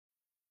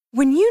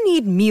When you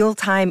need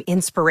mealtime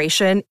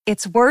inspiration,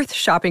 it's worth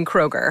shopping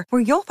Kroger,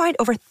 where you'll find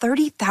over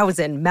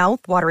 30,000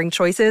 mouth-watering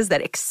choices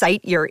that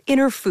excite your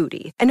inner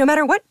foodie. And no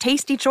matter what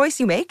tasty choice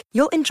you make,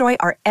 you'll enjoy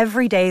our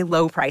everyday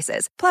low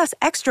prices, plus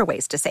extra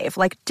ways to save,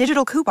 like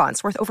digital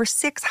coupons worth over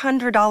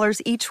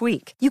 $600 each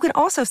week. You can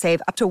also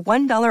save up to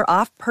 $1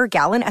 off per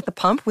gallon at the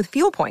pump with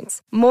fuel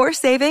points. More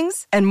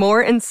savings and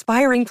more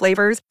inspiring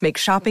flavors make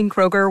shopping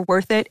Kroger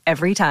worth it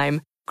every time.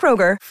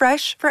 Kroger,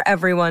 fresh for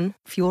everyone.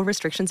 Fuel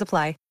restrictions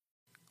apply.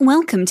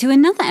 Welcome to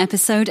another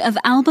episode of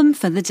Album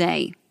for the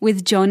Day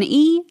with John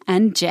E.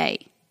 and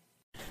Jay.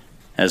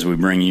 As we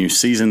bring you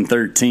Season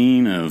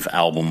 13 of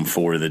Album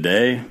for the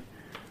Day,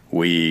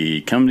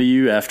 we come to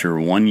you after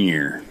 1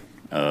 year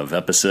of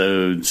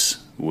episodes.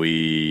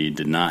 We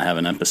did not have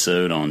an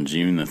episode on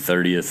June the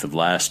 30th of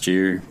last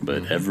year,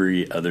 but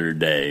every other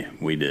day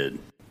we did.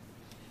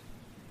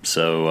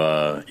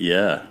 So,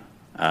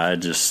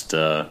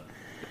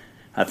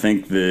 I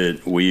think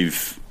that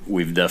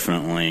we've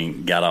definitely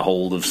got a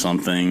hold of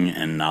something,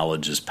 and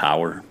knowledge is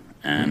power,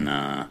 and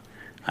I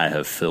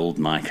have filled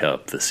my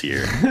cup this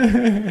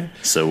year.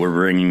 So we're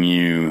bringing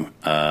you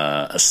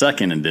a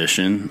second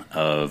edition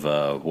of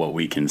what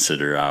we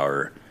consider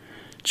our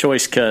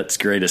choice cuts,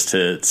 greatest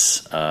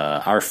hits,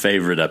 our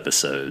favorite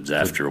episodes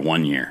after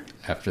 1 year.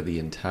 After the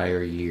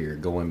entire year,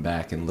 going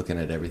back and looking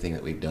at everything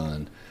that we've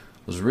done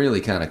was really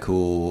kind of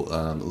cool,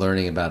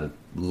 learning about a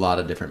lot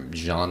of different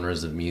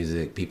genres of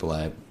music, people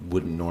I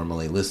wouldn't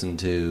normally listen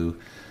to,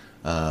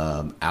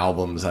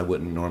 albums I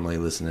wouldn't normally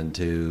listen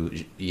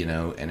to,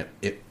 and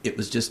it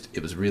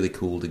was really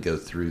cool to go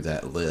through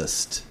that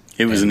list.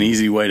 It was an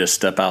easy way to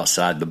step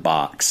outside the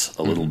box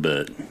a little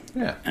bit.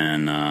 Yeah.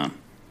 And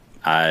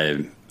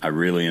I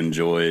really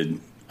enjoyed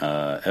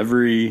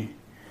every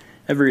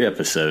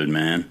episode,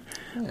 man.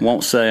 Yeah.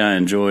 Won't say I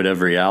enjoyed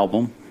every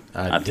album.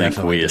 I think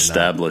we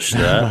established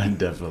that. I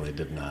definitely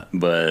did not.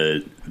 But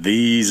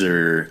these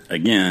are,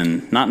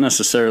 again, not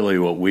necessarily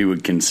what we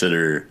would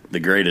consider the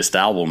greatest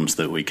albums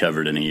that we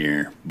covered in a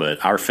year,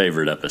 but our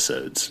favorite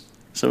episodes.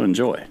 So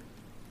enjoy.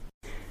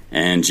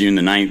 And June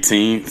the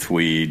 19th,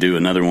 we do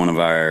another one of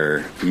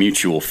our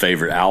mutual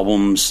favorite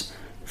albums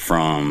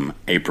from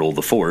April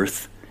the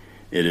 4th.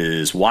 It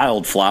is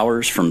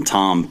Wildflowers from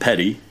Tom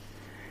Petty,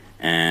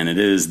 and it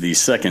is the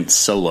second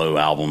solo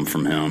album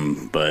from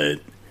him,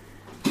 but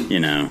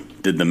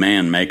did the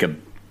man make a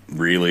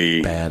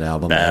really bad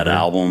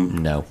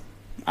album? No.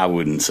 I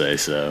wouldn't say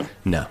so.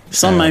 No.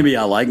 Some maybe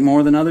I like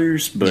more than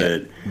others,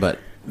 but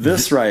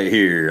this right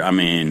here, I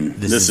mean,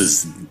 this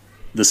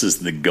is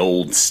the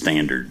gold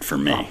standard for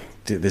me. Oh,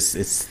 dude,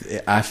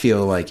 I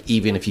feel like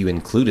even if you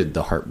included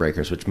the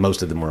Heartbreakers, which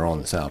most of them were on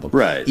this album,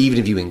 right? Even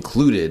if you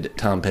included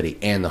Tom Petty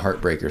and the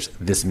Heartbreakers,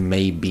 this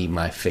may be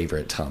my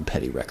favorite Tom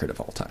Petty record of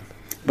all time.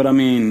 But I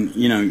mean,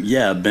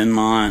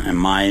 Benmont and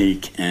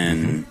Mike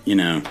and,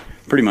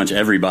 pretty much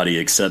everybody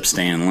except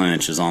Stan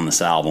Lynch is on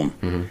this album.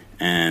 Mm-hmm.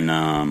 And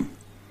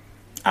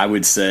I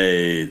would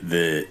say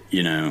that,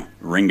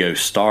 Ringo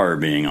Starr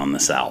being on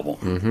this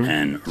album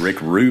and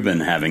Rick Rubin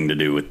having to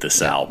do with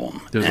this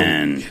album.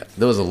 There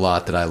was a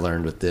lot that I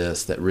learned with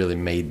this that really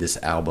made this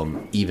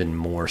album even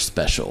more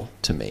special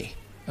to me.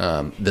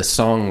 The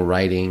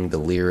songwriting, the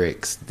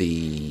lyrics,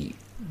 the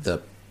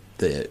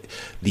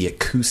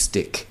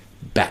acoustic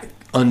back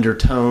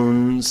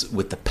undertones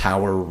with the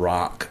power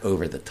rock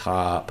over the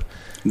top.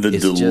 The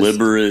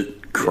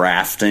deliberate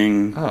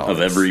crafting of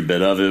every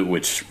bit of it,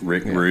 which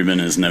Rick Rubin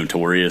is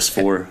notorious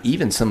for.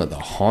 Even some of the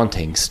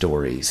haunting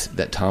stories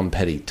that Tom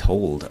Petty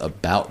told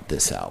about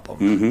this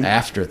album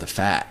after the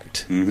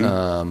fact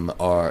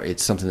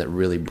it's something that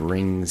really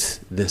brings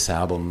this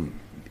album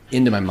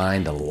into my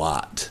mind a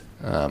lot.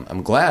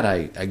 I'm glad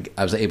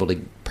I was able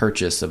to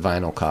purchase a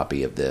vinyl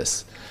copy of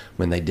this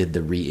when they did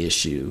the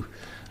reissue.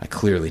 I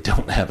clearly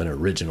don't have an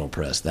original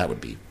press. That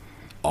would be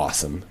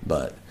awesome,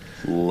 but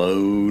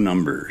low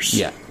numbers.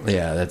 Yeah.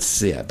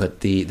 But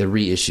the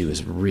reissue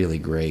is really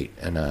great,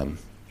 and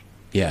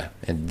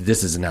and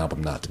this is an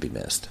album not to be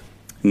missed.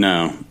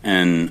 No,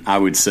 and I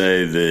would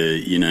say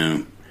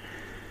that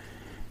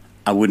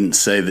I wouldn't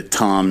say that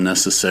Tom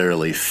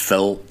necessarily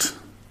felt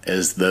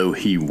as though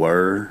he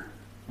were,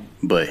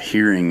 but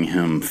hearing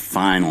him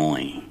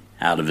finally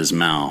out of his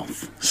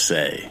mouth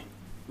say,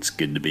 "It's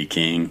good to be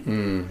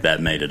king," that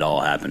made it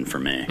all happen for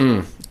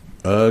me.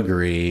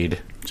 Agreed.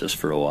 Just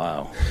for a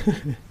while.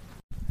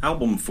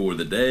 Album for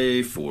the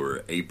day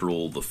for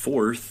April the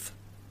 4th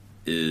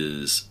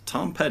is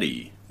Tom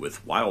Petty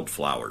with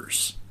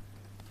Wildflowers.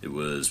 It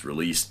was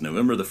released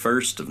November the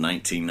 1st of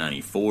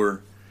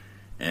 1994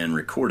 and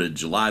recorded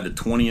July the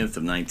 20th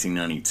of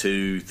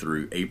 1992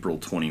 through April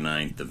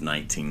 29th of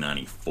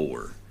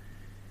 1994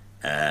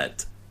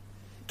 at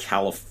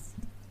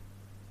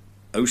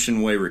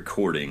Ocean Way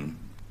Recording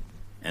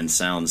and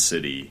Sound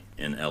City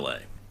in LA.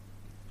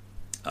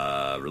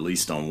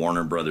 Released on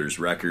Warner Brothers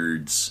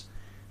Records.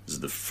 This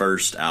is the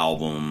first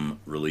album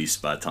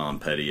released by Tom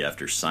Petty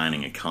after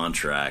signing a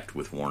contract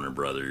with Warner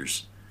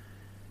Brothers,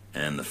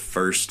 and the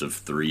first of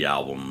 3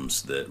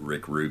 albums that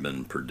Rick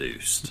Rubin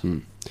produced.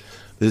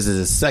 This is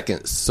his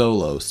second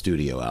solo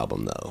studio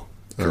album, though.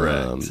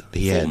 Correct.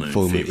 He had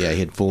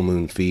Full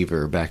Moon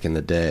Fever back in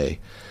the day,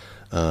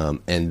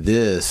 and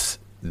this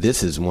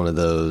is one of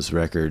those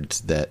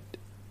records that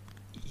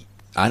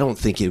I don't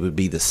think it would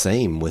be the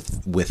same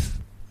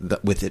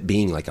with it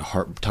being like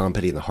Tom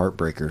Petty and the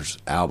Heartbreakers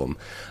album.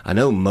 I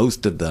know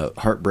most of the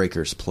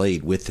Heartbreakers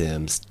played with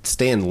him.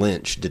 Stan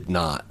Lynch did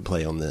not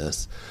play on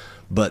this,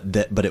 but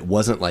it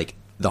wasn't like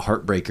the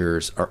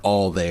Heartbreakers are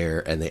all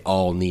there and they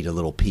all need a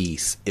little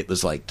piece. It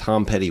was like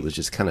Tom Petty was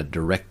just kind of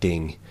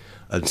directing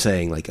and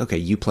saying like, okay,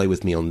 you play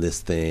with me on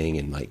this thing,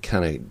 and like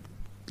kind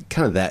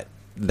of that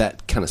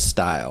kind of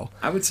style.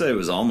 I would say it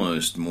was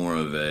almost more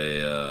of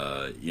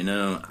a,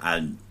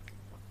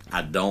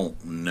 I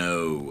don't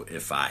know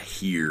if I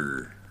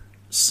hear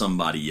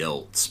somebody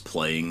else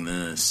playing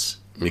this,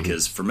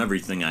 because from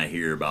everything I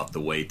hear about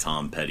the way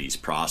Tom Petty's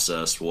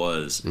process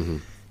was,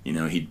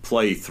 he'd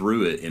play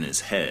through it in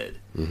his head.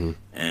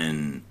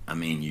 And, I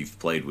mean, you've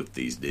played with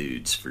these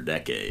dudes for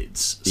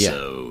decades. Yeah.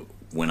 So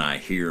when I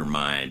hear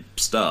my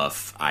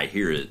stuff, I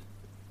hear it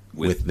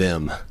with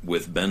them.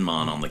 With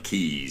Benmont on the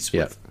keys,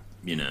 with,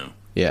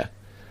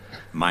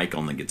 Mike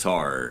on the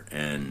guitar.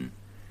 And,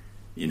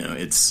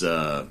 it's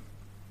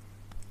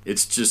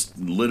just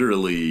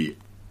literally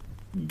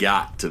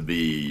got to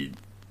be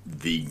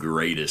the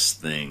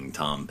greatest thing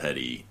Tom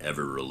Petty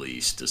ever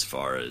released as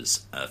far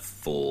as a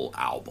full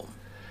album.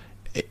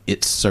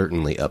 It's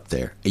certainly up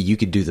there. You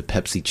could do the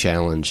Pepsi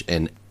Challenge,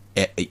 and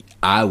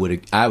I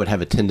would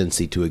have a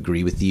tendency to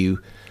agree with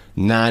you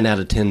 9 out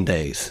of 10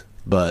 days.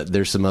 But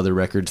there's some other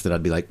records that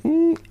I'd be like,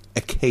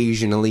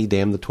 occasionally,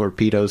 Damn the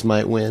Torpedoes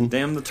might win.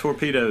 Damn the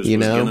Torpedoes was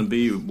going to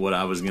be what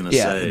I was going to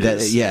say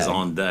is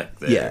on deck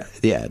there.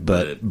 Yeah.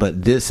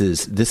 But this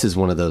is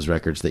one of those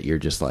records that you're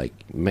just like,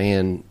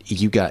 man,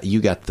 you got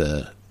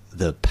the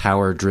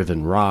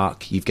power-driven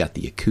rock, you've got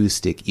the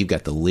acoustic, you've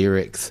got the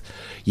lyrics,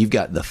 you've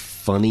got the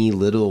funny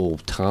little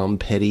Tom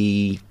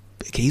Petty.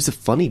 He's a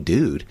funny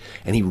dude,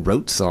 and he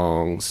wrote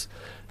songs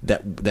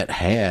that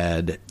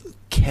had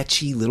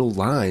catchy little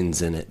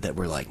lines in it that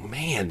were like,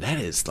 man,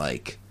 that's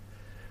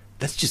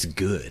just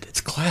good. It's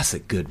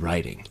classic good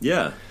writing.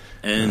 Yeah,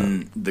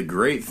 and the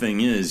great thing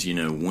is,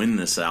 when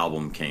this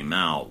album came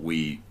out,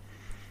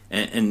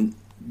 and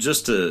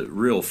just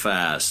real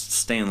fast,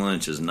 Stan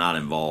Lynch is not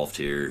involved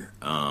here.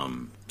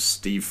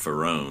 Steve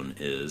Ferrone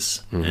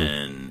is,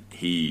 and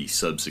he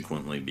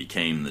subsequently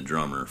became the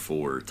drummer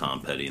for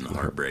Tom Petty and the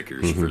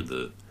Heartbreakers for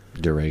the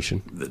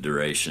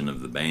duration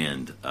of the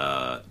band.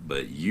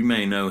 But you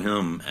may know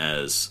him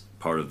as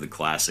part of the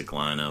classic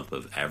lineup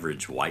of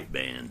Average White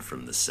Band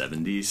from the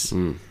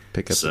 70s.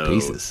 Pick up the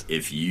pieces.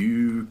 If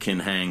you can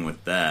hang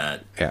with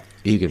that,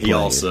 you can. He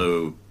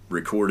also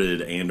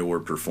recorded and or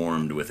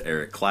performed with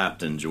Eric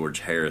Clapton, George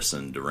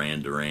Harrison,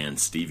 Duran Duran,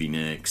 Stevie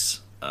Nicks,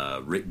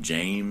 Rick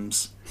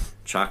James,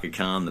 Chaka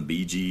Khan, the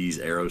Bee Gees,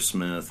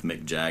 Aerosmith,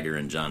 Mick Jagger,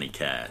 and Johnny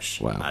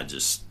Cash. Wow. I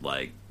just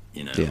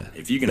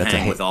if you can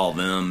hang with all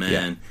them,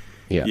 man,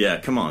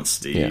 come on,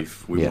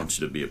 Steve. We want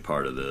you to be a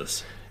part of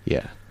this.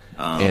 Yeah.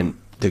 And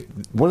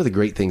one of the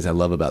great things I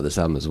love about this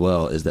album as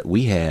well is that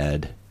we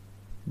had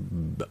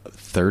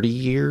 30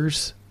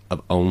 years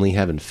of only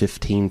having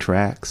 15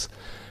 tracks.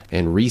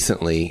 And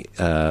recently,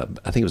 I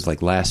think it was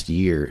like last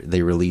year,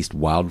 they released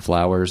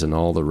Wildflowers and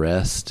All the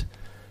Rest,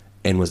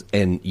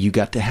 and you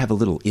got to have a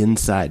little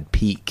inside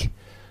peek,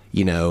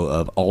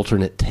 of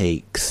alternate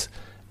takes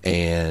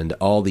and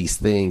all these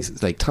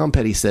things. Like Tom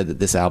Petty said that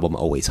this album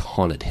always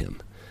haunted him,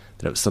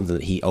 that it was something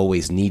that he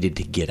always needed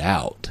to get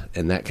out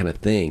and that kind of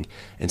thing.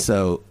 And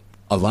so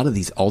a lot of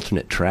these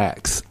alternate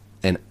tracks,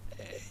 and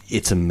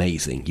it's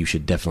amazing. You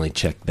should definitely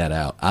check that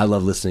out. I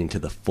love listening to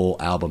the full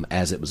album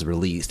as it was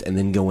released and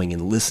then going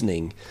and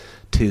listening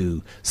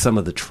to some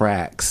of the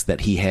tracks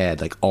that he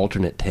had, like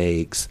alternate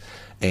takes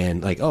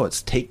and like, oh,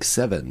 it's take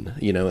 7,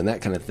 and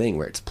that kind of thing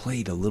where it's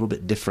played a little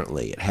bit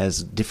differently. It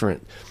has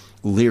different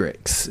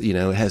lyrics, it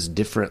has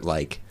different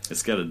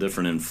It's got a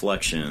different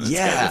inflection. It's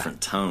got a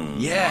different tone.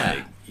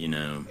 Yeah.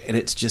 And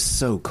it's just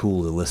so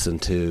cool to listen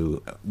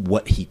to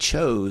what he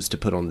chose to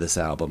put on this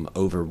album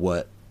over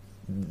what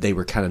they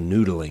were kind of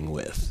noodling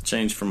with.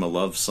 Changed from a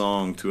love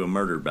song to a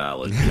murder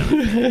ballad kind of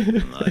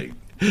thing.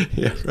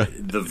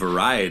 The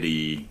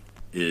variety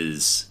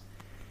is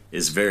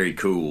very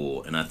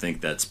cool, and I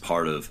think that's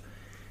part of.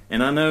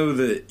 And I know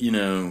that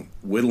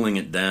whittling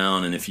it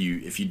down, and if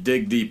you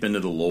dig deep into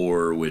the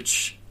lore,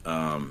 which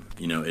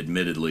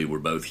admittedly we're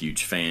both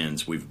huge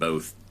fans, we've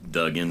both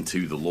dug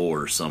into the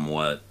lore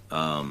somewhat,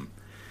 and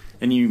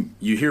you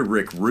hear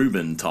Rick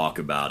Rubin talk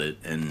about it,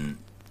 and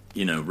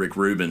Rick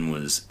Rubin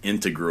was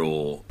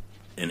integral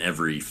in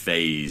every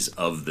phase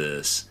of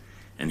this,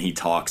 and he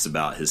talks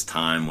about his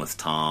time with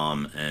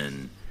Tom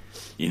and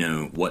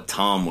what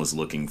Tom was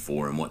looking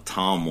for and what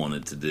Tom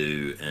wanted to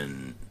do,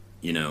 and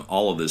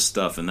all of this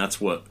stuff. And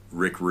that's what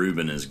Rick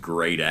Rubin is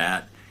great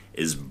at,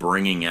 is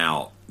bringing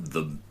out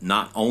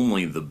not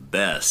only the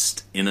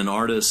best in an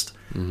artist,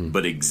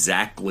 but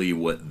exactly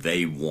what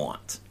they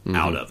want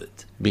out of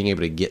it. Being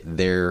able to get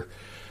their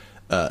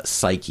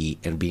psyche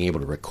and being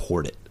able to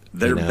record it.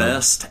 Their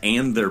best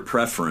and their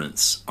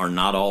preference are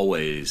not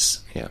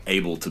always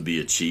able to be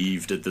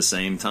achieved at the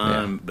same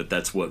time, but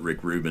that's what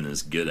Rick Rubin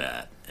is good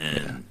at.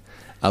 And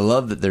I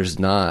love that there's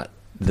not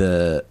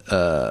the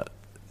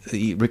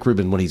Rick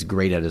Rubin, what he's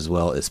great at as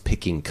well is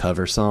picking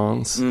cover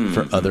songs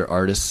for other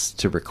artists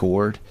to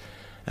record.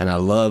 And I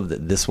love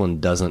that this one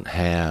doesn't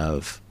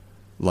have,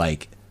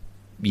 like,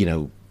 you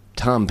know,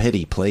 Tom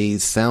Petty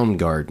plays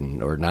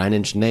Soundgarden or Nine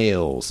Inch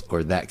Nails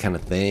or that kind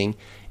of thing.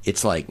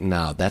 It's like,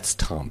 nah, that's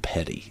Tom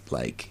Petty.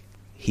 Like,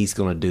 he's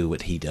going to do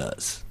what he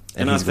does.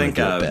 And he's going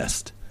to do it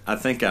best. I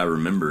think I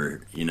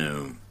remember, you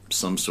know,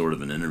 some sort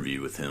of an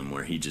interview with him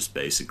where he just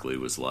basically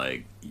was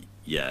like,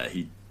 yeah,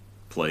 he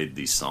played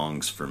these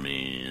songs for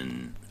me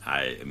and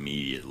I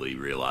immediately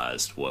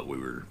realized what we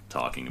were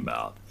talking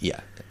about.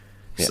 Yeah.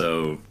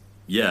 So,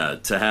 yeah,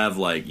 to have,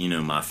 like, you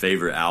know, my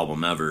favorite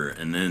album ever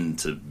and then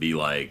to be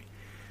like,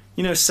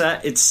 you know,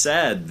 it's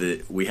sad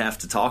that we have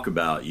to talk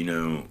about, you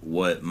know,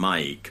 what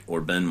Mike or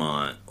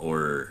Benmont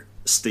or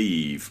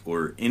Steve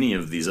or any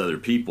of these other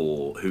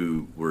people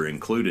who were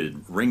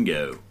included,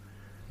 Ringo,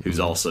 who's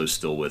also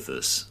still with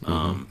us,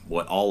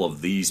 what all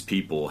of these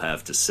people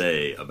have to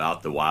say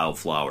about the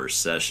Wildflower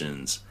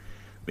sessions,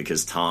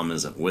 because Tom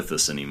isn't with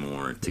us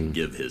anymore to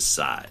give his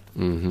side.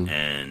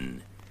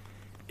 And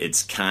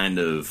it's kind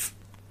of,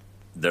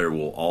 there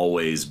will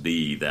always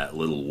be that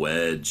little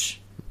wedge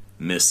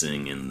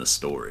missing in the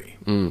story.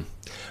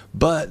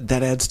 But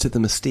that adds to the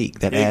mystique.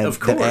 That adds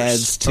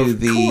to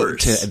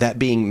to that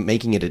being,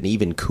 making it an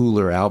even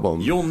cooler album.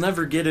 You'll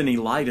never get any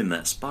light in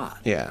that spot.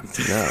 Yeah,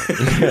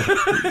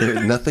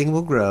 no. Nothing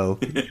will grow.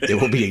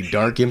 It will be a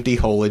dark, empty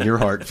hole in your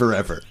heart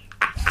forever.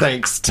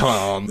 Thanks,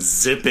 Tom.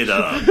 Zip it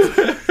up.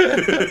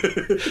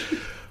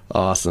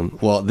 Awesome.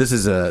 Well, this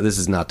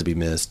is not to be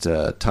missed.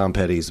 Tom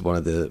Petty's one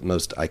of the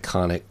most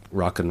iconic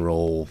rock and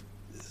roll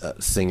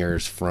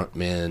singers,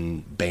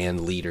 frontmen,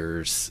 band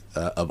leaders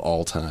of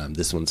all time.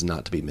 This one's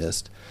not to be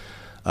missed.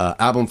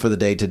 Album for the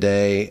day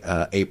today,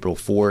 April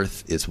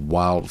 4th, is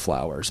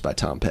Wildflowers by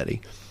Tom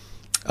Petty.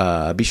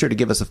 Be sure to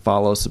give us a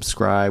follow,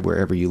 subscribe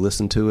wherever you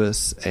listen to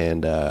us,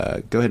 and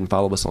go ahead and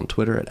follow us on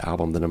Twitter at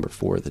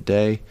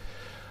album4theday.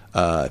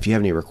 If you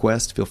have any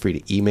requests, feel free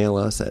to email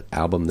us at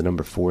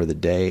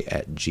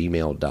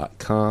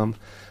album4theday@gmail.com.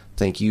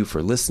 Thank you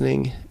for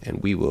listening,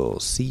 and we will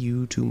see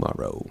you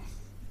tomorrow.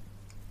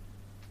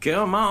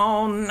 Come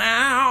on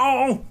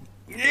now,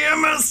 give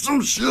me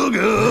some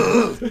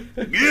sugar,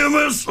 give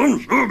me some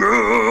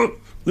sugar,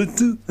 let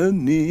the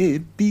honey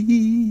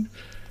be.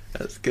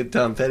 That's good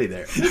Tom Petty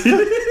there.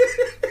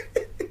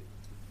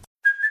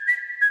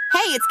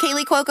 Hey, it's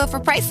Kaylee Cuoco for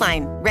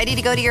Priceline. Ready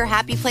to go to your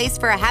happy place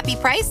for a happy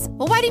price?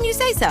 Well, why didn't you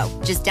say so?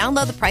 Just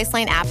download the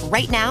Priceline app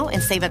right now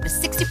and save up to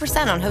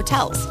 60% on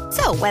hotels.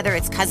 So whether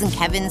it's Cousin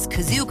Kevin's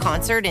Kazoo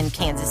Concert in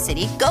Kansas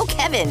City, go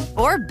Kevin,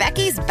 or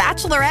Becky's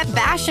Bachelorette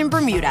Bash in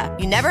Bermuda,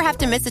 you never have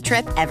to miss a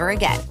trip ever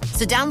again.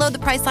 So download the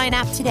Priceline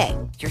app today.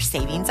 Your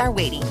savings are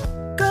waiting.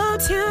 Go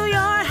to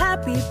your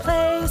happy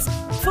place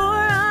for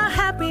a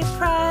happy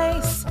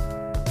price.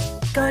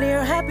 Go to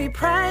your happy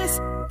price,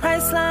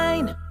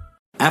 Priceline.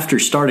 After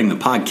starting the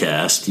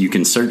podcast, you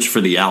can search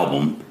for the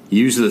album,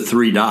 use the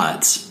 3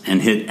 dots,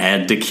 and hit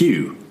Add to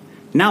Queue.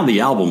 Now the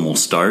album will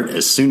start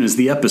as soon as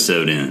the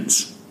episode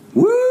ends.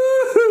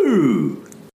 Woohoo!